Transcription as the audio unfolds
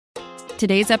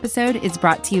Today's episode is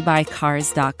brought to you by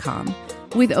Cars.com.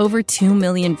 With over 2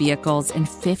 million vehicles and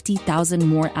 50,000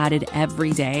 more added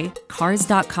every day,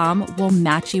 Cars.com will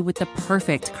match you with the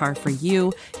perfect car for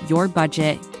you, your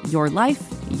budget, your life,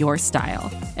 your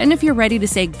style. And if you're ready to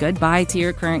say goodbye to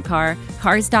your current car,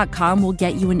 Cars.com will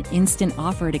get you an instant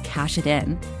offer to cash it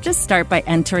in. Just start by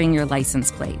entering your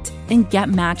license plate and get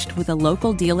matched with a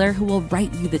local dealer who will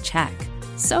write you the check.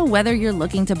 So whether you're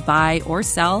looking to buy or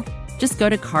sell, just go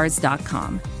to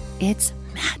Cars.com. It's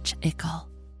magical.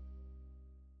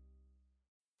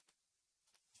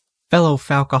 Fellow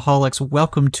Falcoholics,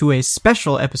 welcome to a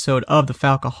special episode of the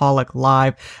Falcoholic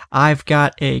Live. I've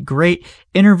got a great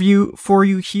interview for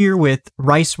you here with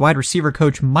Rice wide receiver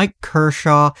coach Mike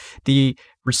Kershaw, the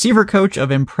receiver coach of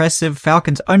impressive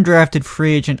Falcons undrafted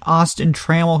free agent Austin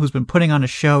Trammell, who's been putting on a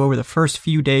show over the first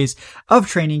few days of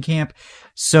training camp.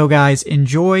 So guys,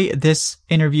 enjoy this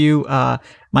interview.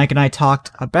 Mike and I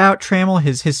talked about Trammell,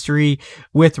 his history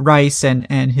with Rice,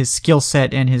 and his skill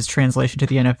set and his translation to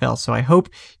the NFL. So I hope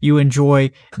you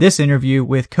enjoy this interview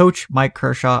with Coach Mike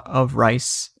Kershaw of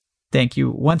Rice. Thank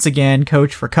you once again,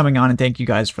 Coach, for coming on, and thank you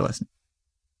guys for listening.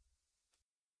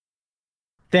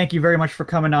 Thank you very much for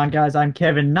coming on, guys. I'm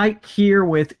Kevin Knight here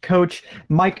with Coach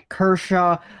Mike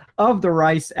Kershaw of the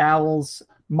Rice Owls.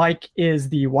 Mike is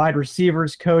the wide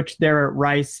receivers coach there at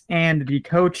Rice and the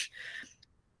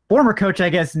former coach, I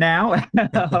guess now,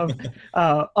 of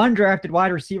undrafted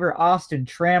wide receiver Austin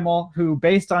Trammell, who,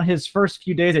 based on his first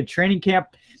few days at training camp,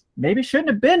 maybe shouldn't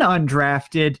have been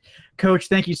undrafted. Coach,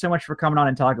 thank you so much for coming on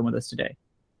and talking with us today.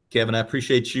 Kevin, I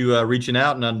appreciate you reaching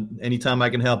out, and anytime I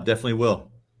can help, definitely will.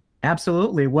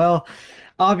 Absolutely. Well,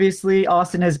 obviously,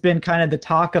 Austin has been kind of the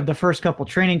talk of the first couple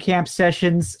training camp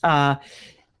sessions.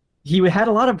 He had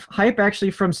a lot of hype,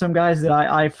 actually, from some guys that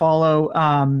I follow.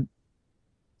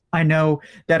 I know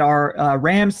that our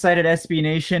Rams site at SB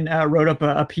Nation wrote up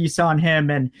a piece on him,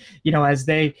 and as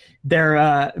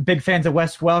they're big fans of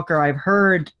Wes Welker, I've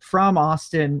heard from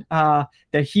Austin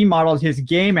that he modeled his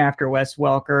game after Wes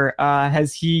Welker.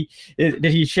 Did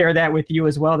he share that with you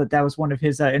as well? That was one of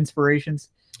his inspirations.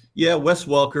 Yeah, Wes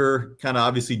Welker, kind of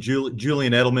obviously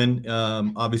Julian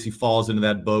Edelman, obviously falls into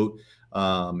that boat,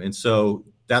 and so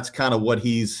that's kind of what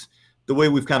the way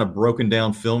we've kind of broken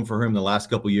down film for him the last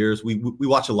couple of years. We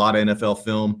watch a lot of NFL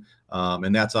film,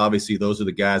 and that's obviously those are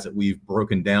the guys that we've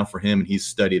broken down for him, and he's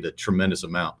studied a tremendous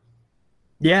amount.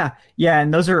 Yeah,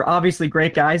 and those are obviously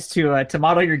great guys to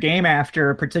model your game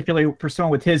after, particularly for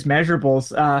someone with his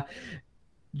measurables. I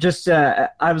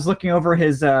was looking over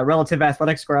his relative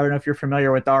athletic score. I don't know if you're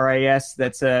familiar with RAS.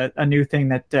 That's a new thing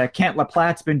that Kent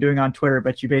LaPlatte's been doing on Twitter,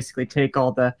 but you basically take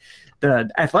all the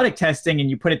athletic testing and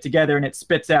you put it together, and it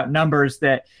spits out numbers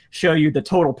that show you the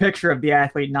total picture of the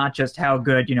athlete, not just how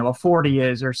good, a 40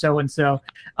 is or so-and-so.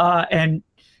 I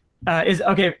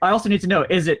also need to know,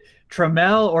 is it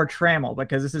Trammell or Trammell?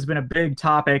 Because this has been a big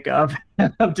topic of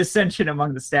dissension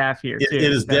among the staff here. It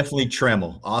is definitely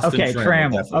Trammell. Austin okay,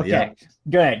 Trammell. Okay, yeah.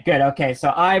 Good. Okay,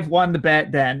 so I've won the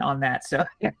bet then on that. So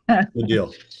good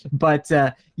deal. But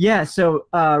so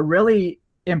really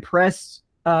impressed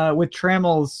with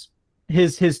Trammell's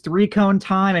his 3-cone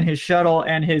time and his shuttle,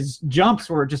 and his jumps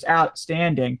were just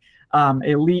outstanding.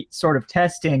 Elite sort of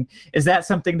testing. Is that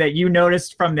something that you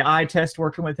noticed from the eye test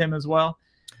working with him as well?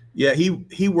 Yeah,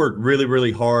 he worked really,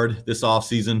 really hard this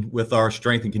offseason with our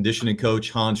strength and conditioning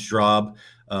coach, Hans Straub.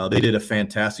 They did a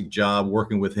fantastic job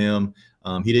working with him.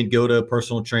 He didn't go to a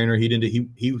personal trainer.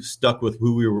 He stuck with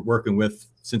who we were working with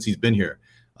since he's been here.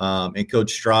 And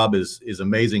Coach Straub is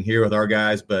amazing here with our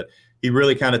guys, but he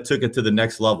really kind of took it to the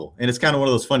next level. And it's kind of one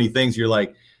of those funny things. You're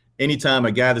like, anytime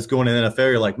a guy that's going to the NFL,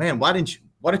 you're like, man, why didn't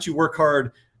you work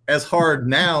as hard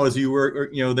now as you were,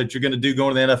 that you're going to do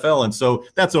going to the NFL? And so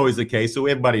that's always the case. So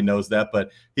everybody knows that, but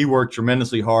he worked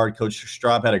tremendously hard. Coach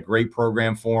Straub had a great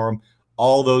program for him.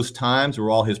 All those times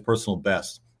were all his personal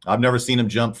best. I've never seen him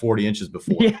jump 40 inches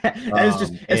before. Yeah, it's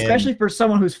just, especially for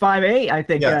someone who's 5'8", I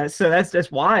think. Yeah. So that's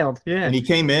just wild. Yeah. And he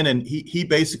came in and he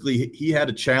basically had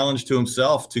a challenge to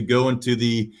himself to go into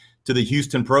the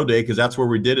Houston Pro Day, because that's where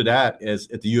we did it at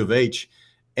the U of H.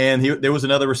 And there was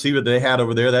another receiver that they had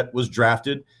over there that was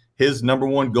drafted. His number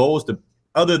one goal was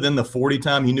other than the 40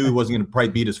 time, he knew he wasn't going to probably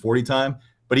beat his 40 time,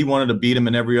 but he wanted to beat him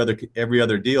in every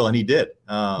other deal, and he did.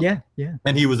 Yeah.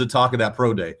 And he was the talk of that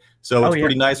pro day. So it's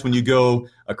pretty nice when you go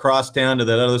across town to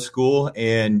that other school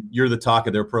and you're the talk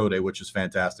of their pro day, which is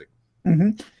fantastic.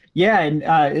 Mm-hmm. Yeah,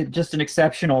 and just an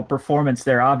exceptional performance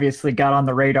there. Obviously got on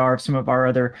the radar of some of our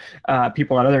other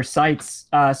people at other sites.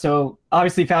 So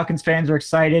obviously Falcons fans are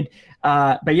excited.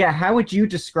 But yeah, how would you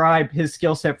describe his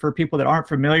skill set for people that aren't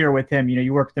familiar with him?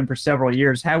 You worked with him for several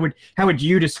years. How would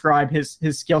you describe his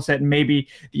skill set and maybe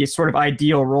the sort of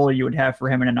ideal role you would have for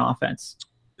him in an offense?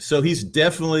 So he's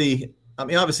definitely,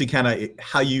 obviously kind of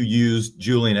how you use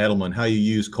Julian Edelman, how you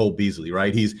use Cole Beasley,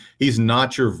 right? He's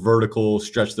not your vertical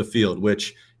stretch the field,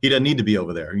 which he doesn't need to be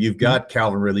over there. You've got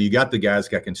Calvin Ridley, you got the guys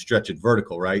that can stretch it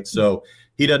vertical, right? So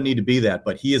he doesn't need to be that,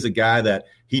 but he is a guy that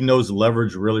he knows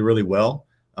leverage really, really well.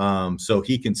 So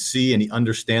he can see and he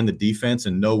understand the defense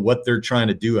and know what they're trying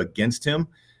to do against him.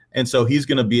 And so he's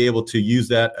going to be able to use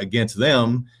that against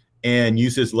them and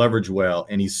use his leverage well.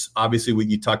 And he's obviously what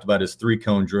you talked about, his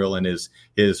 3-cone drill and his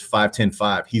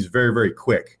 5-10-5. He's very, very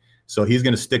quick. So he's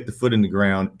going to stick the foot in the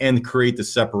ground and create the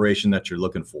separation that you're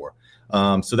looking for.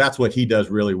 So that's what he does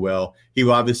really well. He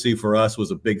obviously for us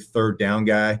was a big third down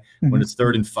guy. When it's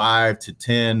 3rd and 5 to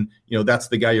 10, that's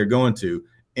the guy you're going to.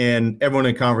 And everyone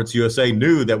in Conference USA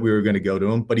knew that we were going to go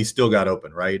to him, but he still got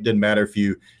open, right? It didn't matter if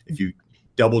you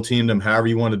double teamed him, however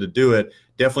you wanted to do it.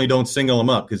 Definitely don't single him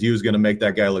up because he was going to make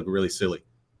that guy look really silly.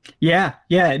 Yeah,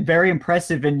 very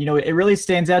impressive. And, it really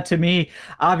stands out to me.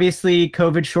 Obviously,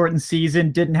 COVID shortened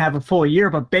season, didn't have a full year,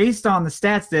 but based on the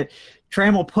stats that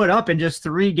Trammell put up in just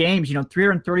 3 games,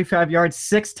 335 yards,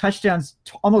 6 touchdowns,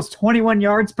 almost 21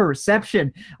 yards per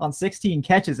reception on 16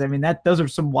 catches. I mean, those are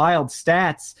some wild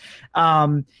stats.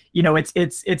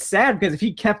 It's sad because if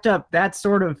he kept up that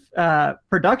sort of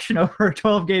production over a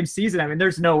 12-game season, I mean,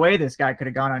 there's no way this guy could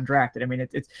have gone undrafted. I mean,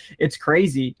 it's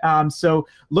crazy. So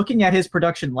looking at his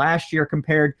production last year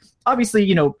compared,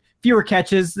 obviously, fewer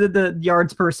catches, the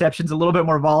yards per reception is a little bit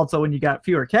more volatile when you got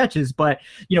fewer catches, but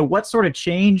what sort of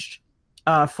changed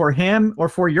for him or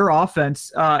for your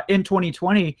offense in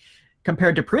 2020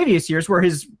 compared to previous years where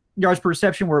his yards per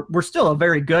reception were still a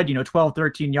very good, 12,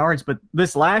 13 yards, but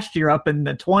this last year up in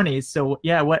the 20s. So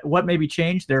yeah, what maybe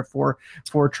changed there for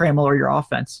Trammell or your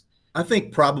offense? I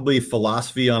think probably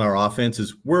philosophy on our offense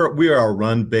is we are a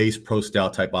run-based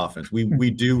pro-style type offense. We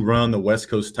do run the West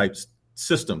Coast type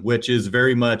system, which is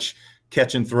very much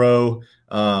catch and throw,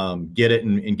 get it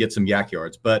and get some yak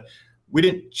yards. But we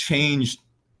didn't change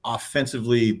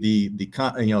offensively the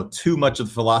too much of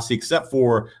the philosophy, except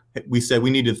for we said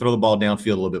we need to throw the ball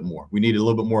downfield a little bit more. We needed a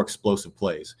little bit more explosive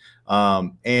plays.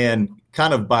 And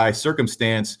kind of by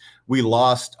circumstance, we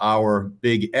lost our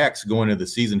big X going into the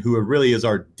season, who really is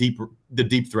the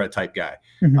deep threat type guy.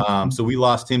 So we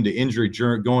lost him to injury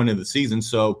going into the season.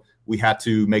 So we had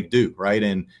to make do, right?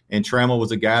 And Trammell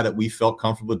was a guy that we felt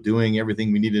comfortable doing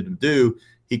everything we needed him to do.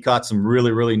 He caught some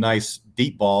really, really nice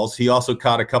deep balls. He also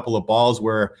caught a couple of balls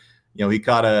where, he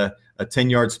caught a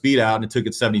 10-yard speed out and it took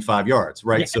it 75 yards,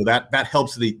 right? Yeah. So that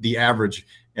helps the average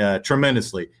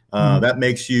tremendously. That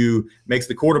makes the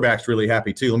quarterbacks really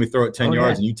happy too. Let me throw it 10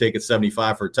 yards and you take it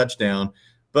 75 for a touchdown.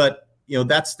 But,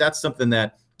 that's something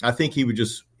that I think he would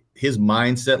his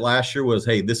mindset last year was,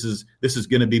 hey, this is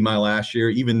going to be my last year,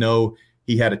 even though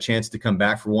he had a chance to come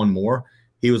back for one more.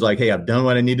 He was like, hey, I've done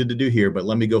what I needed to do here, but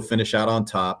let me go finish out on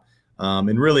top.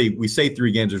 And really, we say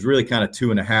 3 games. There's really kind of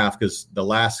 2.5 because the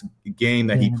last game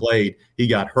that he played, he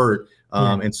got hurt.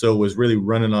 And so was really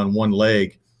running on one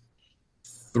leg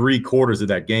 3 quarters of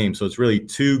that game. So it's really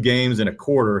 2 games and a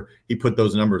quarter. He put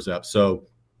those numbers up. So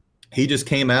he just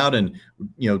came out and,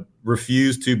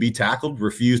 refused to be tackled,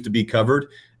 refused to be covered.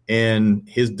 And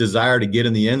his desire to get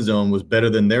in the end zone was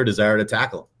better than their desire to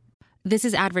tackle. This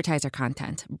is advertiser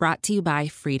content brought to you by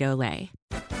Frito-Lay.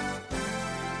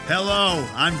 Hello,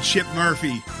 I'm Chip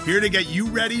Murphy, here to get you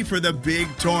ready for the big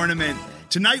tournament.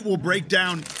 Tonight we'll break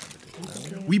down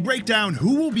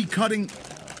who will be cutting.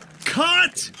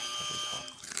 Cut!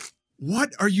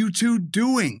 What are you two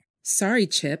doing? Sorry,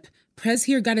 Chip. Prez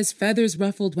here got his feathers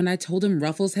ruffled when I told him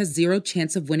Ruffles has 0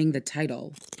 chance of winning the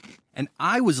title. And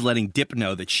I was letting Dip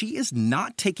know that she is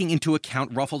not taking into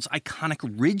account Ruffles' iconic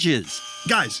ridges.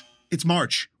 Guys, it's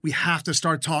March. We have to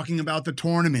start talking about the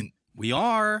tournament. We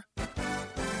are.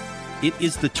 It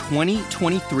is the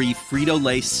 2023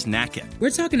 Frito-Lay Snack It. We're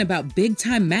talking about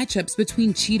big-time matchups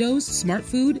between Cheetos, Smart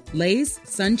Food, Lay's,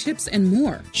 Sun Chips, and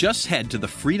more. Just head to the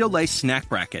Frito-Lay Snack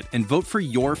Bracket and vote for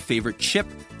your favorite chip,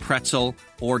 pretzel,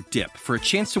 or dip for a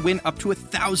chance to win up to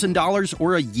 $1,000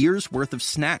 or a year's worth of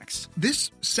snacks.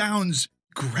 This sounds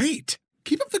great.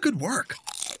 Keep up the good work.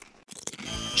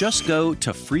 Just go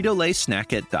to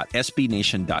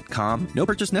fritolaysnackit.sbnation.com. No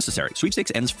purchase necessary.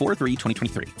 Sweepstakes ends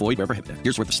 4/3/2023. Void where prohibited.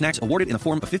 Here's worth of snacks awarded in the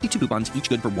form of 52 coupons, each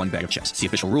good for 1 bag of chips. See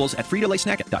official rules at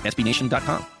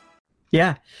fritolaysnackit.sbnation.com.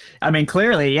 Yeah. I mean,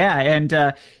 clearly, yeah. And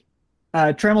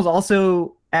Trammell's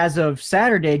also as of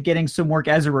Saturday, getting some work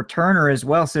as a returner as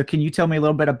well. So can you tell me a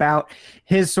little bit about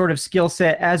his sort of skill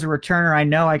set as a returner? I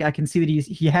know I can see that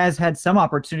he has had some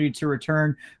opportunity to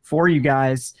return for you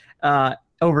guys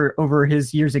over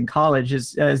his years in college.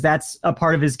 Is that's a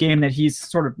part of his game that he's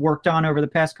sort of worked on over the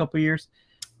past couple of years?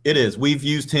 It is. We've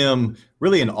used him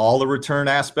really in all the return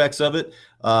aspects of it.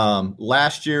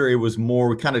 Last year, it was more,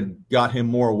 we kind of got him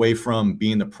more away from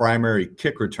being the primary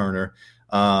kick returner.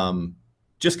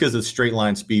 Just because of straight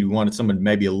line speed, we wanted someone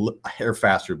maybe a hair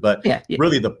faster. But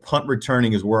really the punt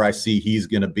returning is where I see he's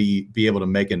going to be able to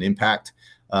make an impact.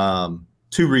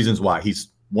 Two reasons why. He's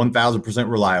 1,000%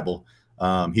 reliable.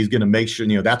 He's going to make sure,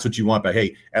 that's what you want. But,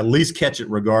 hey, at least catch it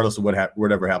regardless of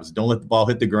whatever happens. Don't let the ball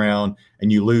hit the ground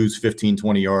and you lose 15,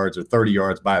 20 yards or 30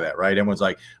 yards by that, right? Everyone's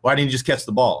like, why didn't you just catch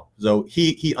the ball? So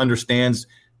he understands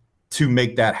to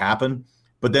make that happen.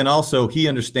 But then also he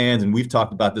understands, and we've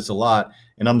talked about this a lot,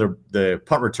 and I'm the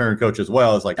punt return coach as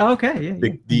well. It's like,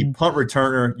 the punt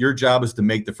returner, your job is to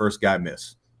make the first guy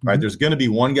miss, right? There's going to be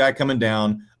one guy coming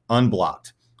down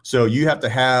unblocked. So you got to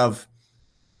have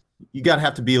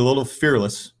to be a little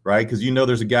fearless, right? Because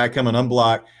there's a guy coming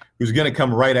unblocked who's going to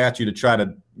come right at you to try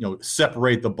to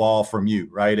separate the ball from you,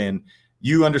 right? And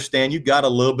you understand you got a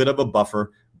little bit of a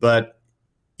buffer, but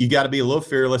you got to be a little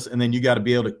fearless, and then you got to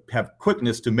be able to have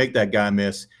quickness to make that guy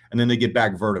miss, and then they get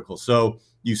back vertical. So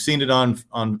you've seen it on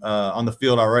the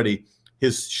field already.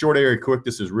 His short area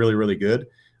quickness is really, really good.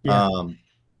 Yeah.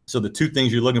 So the two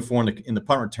things you're looking for in the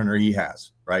punt returner, he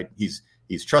has, right? He's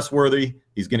trustworthy.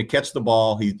 He's going to catch the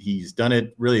ball. He's done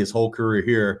it really his whole career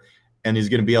here, and he's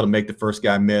going to be able to make the first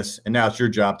guy miss. And now it's your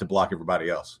job to block everybody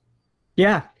else.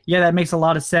 Yeah, that makes a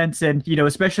lot of sense. And,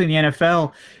 especially in the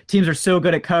NFL, teams are so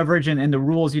good at coverage, and the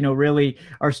rules, really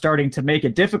are starting to make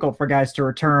it difficult for guys to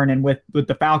return. And with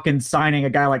the Falcons signing a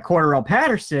guy like Cordarrelle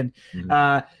Patterson,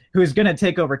 who is going to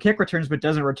take over kick returns but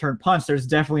doesn't return punts, there's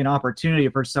definitely an opportunity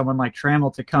for someone like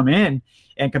Trammell to come in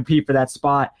and compete for that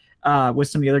spot with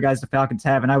some of the other guys the Falcons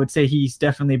have. And I would say he's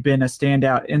definitely been a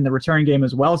standout in the return game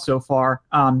as well so far.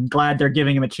 Glad they're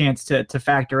giving him a chance to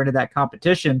factor into that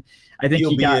competition. I think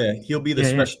he'll be the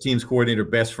special teams coordinator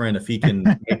best friend if he can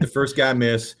make the first guy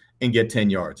miss and get 10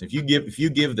 yards. If you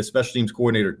give the special teams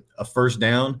coordinator a first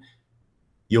down,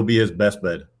 you'll be his best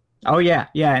bud. Oh yeah.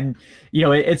 And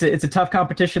it's a tough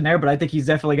competition there, but I think he's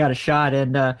definitely got a shot,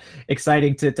 and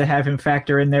exciting to have him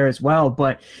factor in there as well.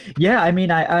 But yeah, I mean,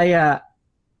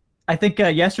 I think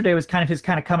yesterday was kind of his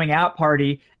coming out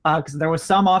party, because there was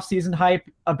some off-season hype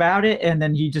about it, and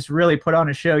then he just really put on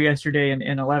a show yesterday in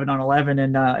 11-on-11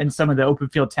 and in some of the open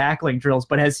field tackling drills.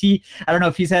 But I don't know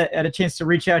if he's had a chance to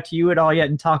reach out to you at all yet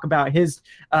and talk about his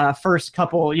first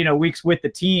couple weeks with the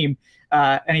team.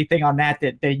 Anything on that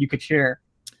you could share?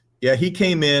 Yeah, he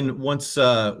came in once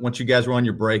you guys were on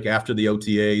your break after the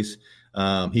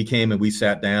OTAs. He came and we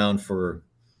sat down for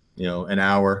an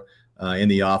hour in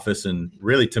the office, and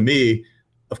really, to me,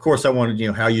 of course, I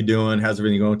wanted, how you doing? How's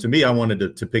everything going? To me, I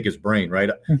wanted to pick his brain, right?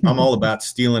 I'm all about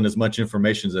stealing as much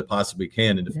information as I possibly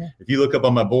can. And if you look up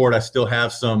on my board, I still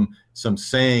have some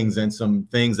sayings and some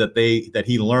things that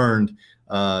he learned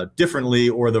differently,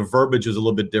 or the verbiage is a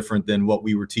little bit different than what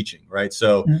we were teaching, right?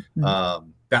 So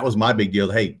that was my big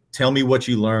deal. Hey, tell me what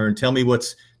you learned. Tell me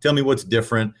what's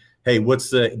different. Hey,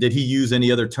 did he use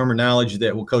any other terminology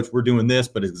that, well, coach, we're doing this,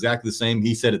 but it's exactly the same.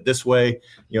 He said it this way.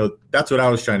 That's what I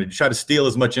was trying to do, try to steal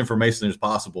as much information as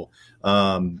possible.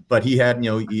 But he had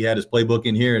his playbook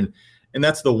in here. And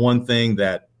that's the one thing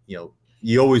that,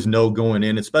 you always know going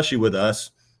in, especially with us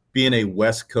being a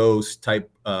West Coast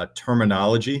type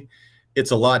terminology. It's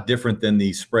a lot different than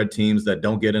the spread teams that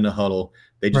don't get in a huddle.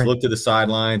 They just look to the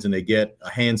sidelines and they get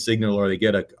a hand signal, or they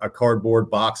get a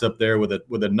cardboard box up there with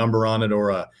a number on it,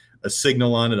 or a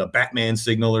signal on it, a Batman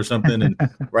signal or something. And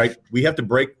right, we got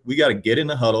to get in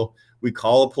the huddle. We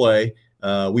call a play.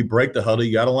 We break the huddle.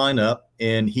 You got to line up,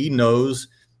 and he knows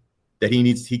that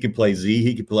he can play Z.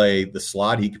 He can play the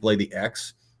slot. He can play the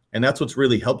X. And that's what's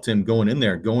really helped him going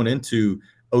into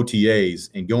OTAs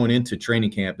and going into training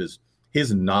camp, is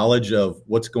his knowledge of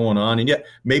what's going on. And yet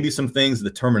maybe some things, the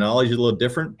terminology is a little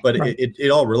different, but it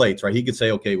all relates, right? He could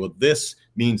say, okay, well, this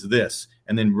means this,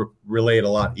 and then relay it a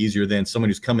lot easier than someone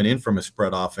who's coming in from a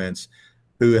spread offense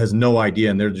who has no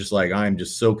idea. And they're just like, I'm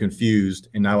just so confused,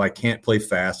 and now I can't play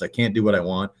fast. I can't do what I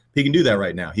want. He can do that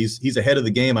right now. He's ahead of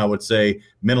the game, I would say,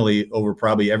 mentally, over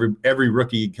probably every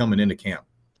rookie coming into camp.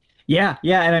 Yeah.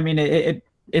 And I mean,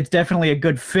 it's definitely a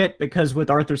good fit, because with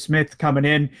Arthur Smith coming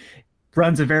in,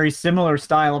 runs a very similar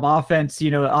style of offense.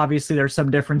 Obviously there's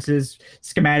some differences,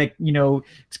 schematic,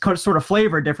 sort of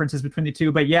flavor differences between the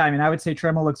two. But yeah, I mean, I would say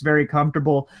Trammell looks very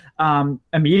comfortable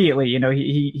immediately.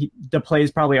 The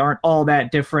plays probably aren't all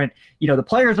that different. The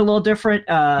players are a little different.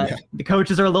 The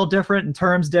coaches are a little different and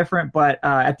terms different. But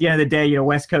at the end of the day,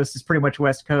 West Coast is pretty much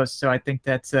West Coast. So I think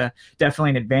that's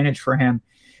definitely an advantage for him.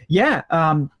 Yeah,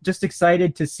 just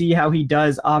excited to see how he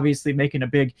does, obviously making a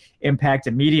big impact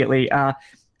immediately.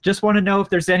 Just want to know if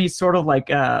there's any sort of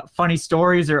funny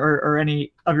stories or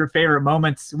any of your favorite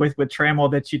moments with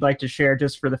Trammell that you'd like to share,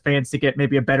 just for the fans to get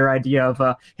maybe a better idea of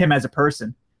him as a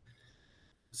person.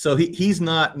 So he's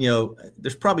not,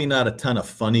 there's probably not a ton of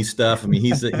funny stuff. I mean,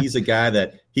 he's a guy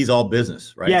that he's all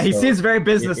business, right? Yeah, he seems very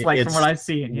business-like from what I've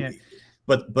seen. Yeah.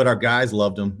 But our guys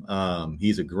loved him.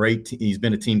 He's he's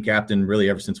been a team captain really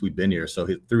ever since we've been here. So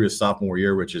through his sophomore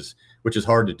year, which is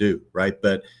hard to do, right?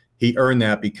 But he earned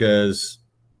that because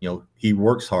he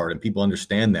works hard and people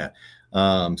understand that.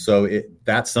 So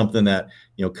that's something that,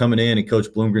 coming in and Coach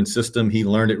Bloomgren's system, he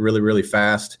learned it really, really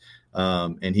fast.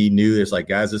 And he knew there's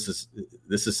guys, this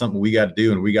is something we got to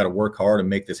do and we got to work hard and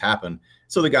make this happen.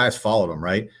 So the guys followed him,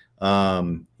 right? I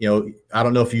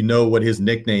don't know if you know what his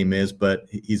nickname is, but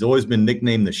he's always been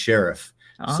nicknamed the Sheriff.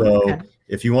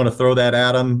 If you want to throw that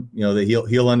at him, that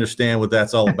he'll understand what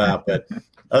that's all about. But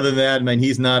other than that, I mean,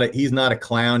 he's not a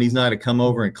clown. He's not a come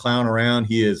over and clown around.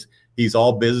 He's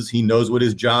all business. He knows what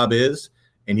his job is,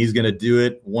 and he's going to do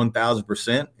it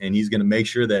 1,000%. And he's going to make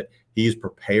sure that he's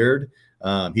prepared.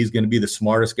 He's going to be the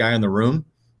smartest guy in the room,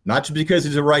 not just because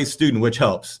he's a Rice student, which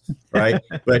helps, right?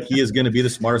 But he is going to be the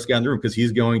smartest guy in the room because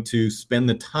he's going to spend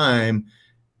the time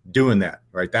doing that,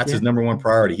 right? That's his number one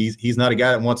priority. He's not a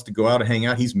guy that wants to go out and hang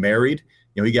out. He's married.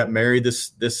 He got married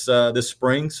this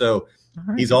spring, so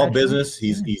he's all business.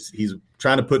 He's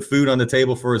trying to put food on the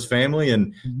table for his family,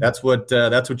 and that's what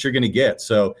you're going to get.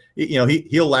 So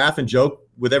he'll laugh and joke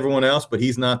with everyone else, but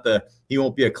he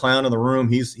won't be a clown in the room.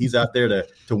 He's out there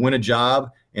to win a job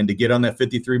and to get on that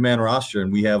 53-man roster,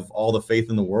 and we have all the faith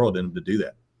in the world in him to do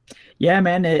that. Yeah,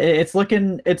 man, it's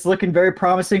looking very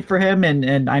promising for him,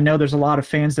 and I know there's a lot of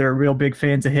fans that are real big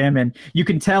fans of him, and you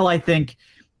can tell, I think,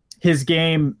 his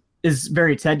game is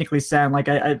very technically sound.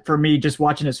 For me, just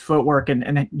watching his footwork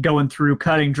and going through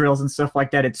cutting drills and stuff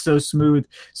like that, it's so smooth,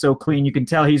 so clean. You can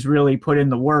tell he's really put in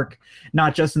the work,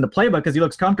 not just in the playbook because he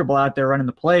looks comfortable out there running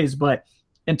the plays, but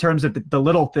in terms of the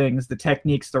little things, the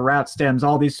techniques, the route stems,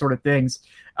 all these sort of things.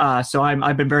 So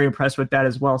I've been very impressed with that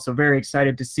as well. So very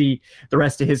excited to see the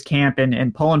rest of his camp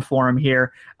and pulling for him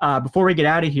here. Before we get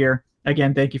out of here,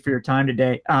 again, thank you for your time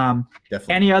today.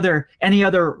 Any other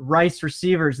Rice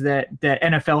receivers that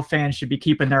NFL fans should be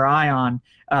keeping their eye on,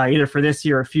 either for this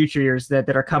year or future years that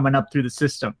are coming up through the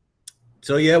system?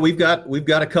 So yeah, we've got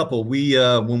a couple. We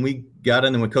when we got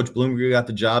in and when Coach Bloomgren got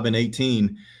the job in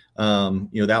 2018,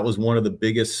 that was one of the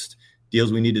biggest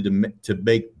deals we needed to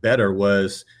make better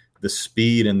was the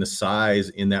speed and the size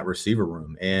in that receiver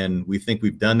room. And we think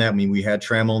we've done that. I mean, we had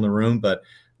Trammell in the room, but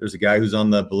there's a guy who's on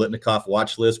the Biletnikoff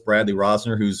watch list, Bradley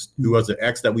Rosner, who was an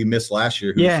ex that we missed last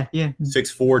year.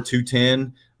 6'4",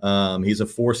 210. He's a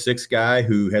 4'6" guy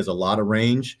who has a lot of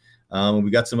range. And we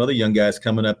got some other young guys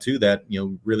coming up too that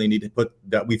really need to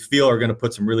that we feel are going to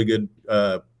put some really good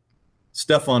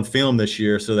stuff on film this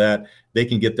year so that they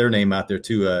can get their name out there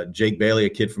too. Jake Bailey, a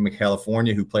kid from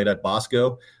California who played at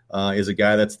Bosco, is a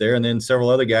guy that's there, and then several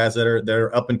other guys that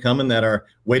are up and coming that are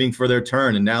waiting for their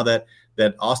turn. And now that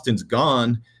Austin's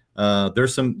gone,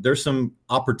 there's some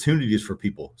opportunities for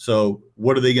people. So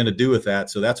what are they going to do with that?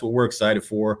 So that's what we're excited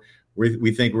for.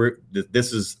 We think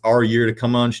this is our year to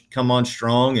come on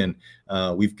strong, and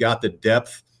we've got the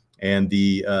depth and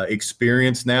the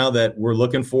experience now that we're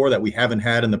looking for that we haven't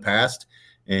had in the past.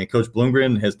 And Coach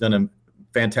Bloomgren has done a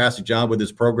fantastic job with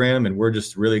his program, and we're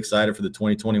just really excited for the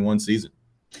 2021 season.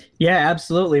 Yeah,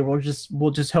 absolutely. We'll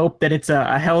just hope that it's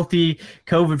a healthy,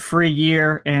 COVID-free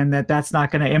year, and that's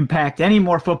not going to impact any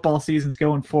more football seasons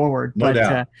going forward. No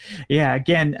doubt.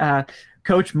 Again,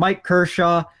 Coach Mike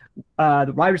Kershaw,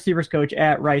 the wide receivers coach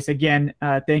at Rice. Again,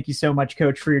 thank you so much,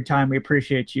 Coach, for your time. We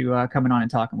appreciate you coming on and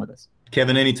talking with us.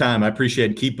 Kevin, anytime. I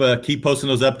appreciate it. Keep posting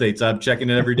those updates. I'm checking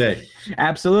it every day.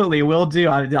 Absolutely, will do.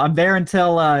 I'm there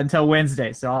until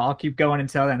Wednesday, so I'll keep going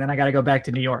until then. Then I got to go back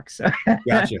to New York. So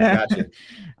Gotcha.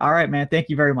 All right, man. Thank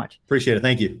you very much. Appreciate it.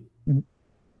 Thank you. Mm-hmm.